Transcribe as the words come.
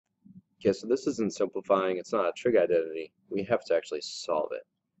Okay, so this isn't simplifying. It's not a trig identity. We have to actually solve it.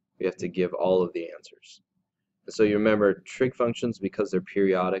 We have to give all of the answers. And so you remember trig functions, because they're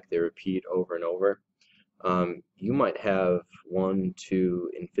periodic, they repeat over and over. You might have 1 to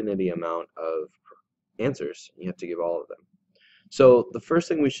infinity amount of answers. You have to give all of them. So the first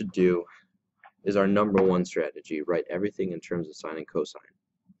thing we should do is our number one strategy, write everything in terms of sine and cosine.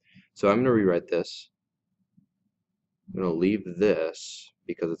 So I'm going to rewrite this. I'm going to leave this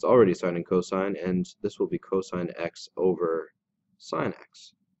because it's already sine and cosine, and this will be cosine x over sine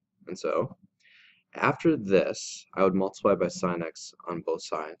x. And so after this, I would multiply by sine x on both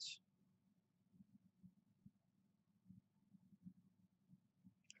sides.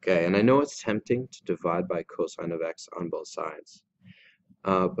 Okay, and I know it's tempting to divide by cosine of x on both sides,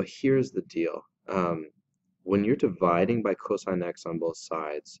 but here's the deal. When you're dividing by cosine x on both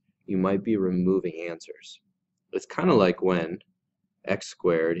sides, you might be removing answers. It's kind of like when x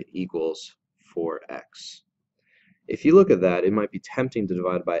squared equals 4x. If you look at that, it might be tempting to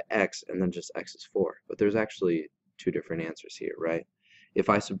divide by x and then just x is 4, but there's actually two different answers here, right? If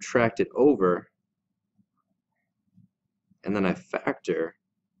I subtract it over and then I factor,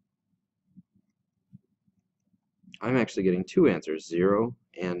 I'm actually getting two answers, 0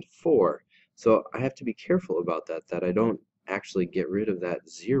 and 4. So I have to be careful about that I don't actually get rid of that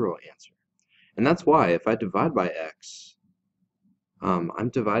 0 answer. And that's why if I divide by x, I'm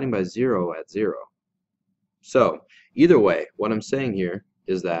dividing by 0 at 0. So either way, what I'm saying here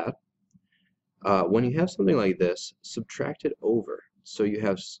is that when you have something like this, subtract it over. So you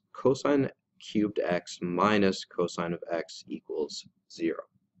have cosine cubed x minus cosine of x equals 0.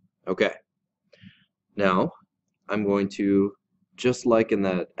 Okay. Now, I'm going to, just like in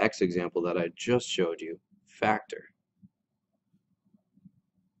that x example that I just showed you, factor.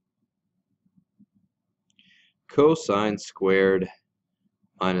 Cosine squared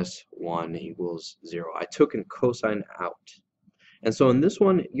minus 1 equals 0. I took in cosine out. And so in this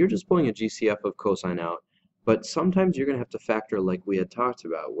one, you're just pulling a GCF of cosine out, but sometimes you're going to have to factor like we had talked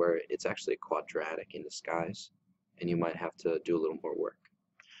about, where it's actually quadratic in disguise, and you might have to do a little more work.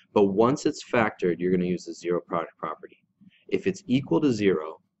 But once it's factored, you're going to use the zero product property. If it's equal to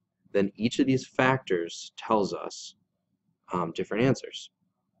 0, then each of these factors tells us different answers.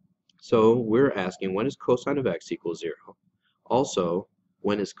 So we're asking, when is cosine of x equals 0? Also,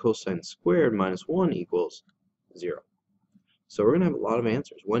 when is cosine squared minus 1 equals 0? So we're going to have a lot of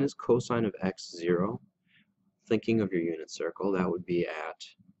answers. When is cosine of x 0? Thinking of your unit circle, that would be at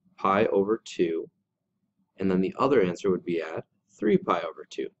pi over 2. And then the other answer would be at 3 pi over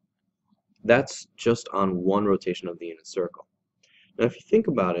 2. That's just on one rotation of the unit circle. Now if you think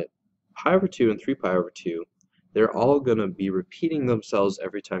about it, pi over 2 and 3 pi over 2, they're all going to be repeating themselves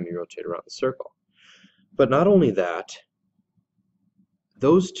every time you rotate around the circle. But not only that,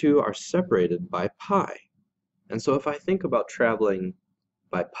 those two are separated by pi. And so if I think about traveling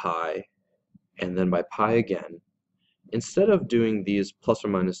by pi and then by pi again, instead of doing these plus or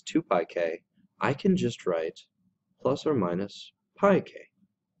minus 2 pi k, I can just write plus or minus pi k.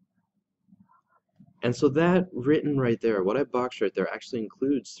 And so that written right there, what I boxed right there, actually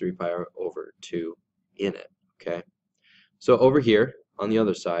includes 3 pi over 2 in it, okay? So over here, on the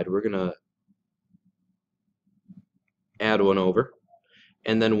other side, we're going to add 1 over.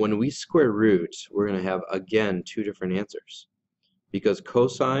 And then when we square root, we're going to have, again, two different answers. Because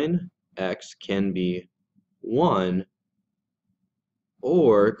cosine x can be 1,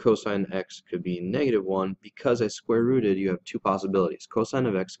 or cosine x could be negative 1. Because I square rooted, you have two possibilities. Cosine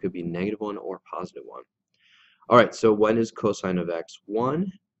of x could be negative 1 or positive 1. Alright, so when is cosine of x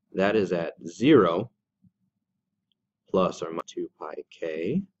 1? That is at 0 plus or minus 2 pi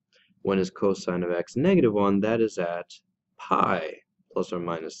k. When is cosine of x negative 1? That is at pi plus or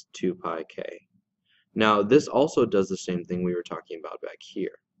minus 2 pi k. Now, this also does the same thing we were talking about back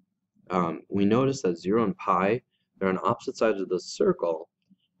here. We notice that 0 and pi, they're on opposite sides of the circle,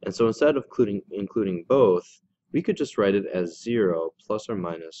 and so instead of including both, we could just write it as 0 plus or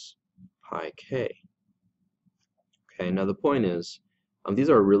minus pi k. Okay, now the point is, these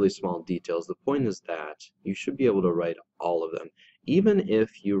are really small details. The point is that you should be able to write all of them. Even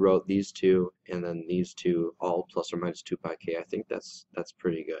if you wrote these two and then these two all plus or minus 2 pi k, I think that's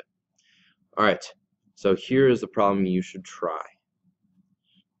pretty good. Alright, so here is the problem you should try.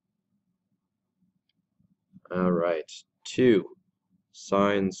 Alright, 2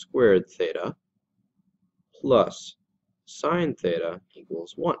 sine squared theta plus sine theta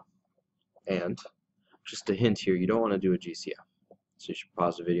equals 1. And just a hint here, you don't want to do a GCF. So you should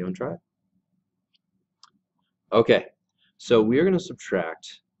pause the video and try it. Okay, so we are going to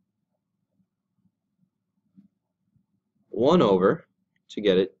subtract 1 over to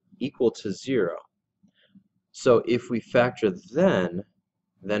get it equal to 0. So if we factor then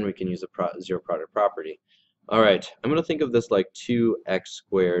we can use a zero product property. Alright, I'm going to think of this like 2x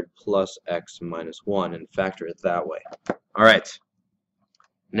squared plus x minus 1 and factor it that way. Alright,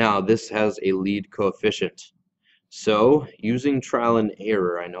 now this has a lead coefficient. So using trial and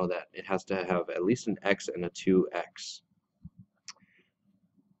error, I know that it has to have at least an x and a 2x.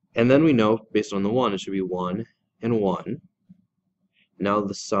 And then we know, based on the 1, it should be 1 and 1. Now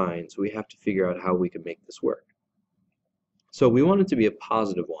the signs, we have to figure out how we can make this work. So we want it to be a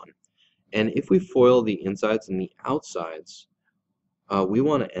positive 1. And if we FOIL the insides and the outsides, we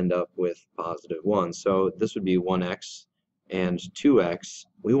want to end up with positive 1. So this would be 1x and 2x.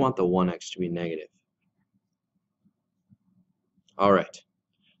 We want the 1x to be negative. Alright,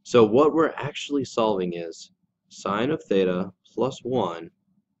 so what we're actually solving is sine of theta plus 1,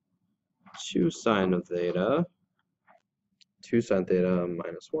 2 sine of theta, 2 sine theta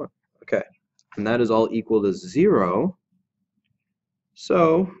minus 1. Okay, and that is all equal to 0.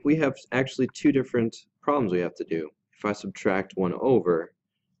 So we have actually two different problems we have to do. If I subtract 1 over,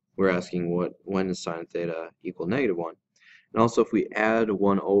 we're asking when is sine theta equal negative 1. And also if we add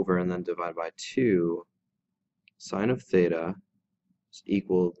 1 over and then divide by 2, sine of theta is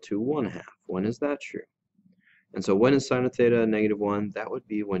equal to 1/2. When is that true? And so when is sine of theta negative 1? That would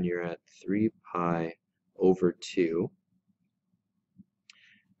be when you're at 3 pi over 2.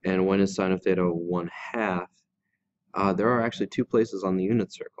 And when is sine of theta 1/2? There are actually two places on the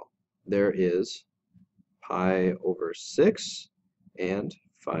unit circle. There is pi over 6 and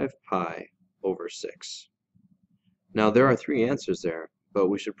 5 pi over 6. Now there are three answers there, but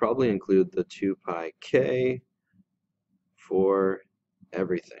we should probably include the 2 pi k for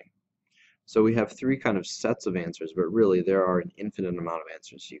everything. So we have three kind of sets of answers, but really there are an infinite amount of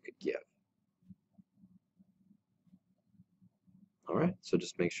answers you could give. Alright, so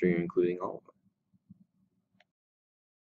just make sure you're including all of them.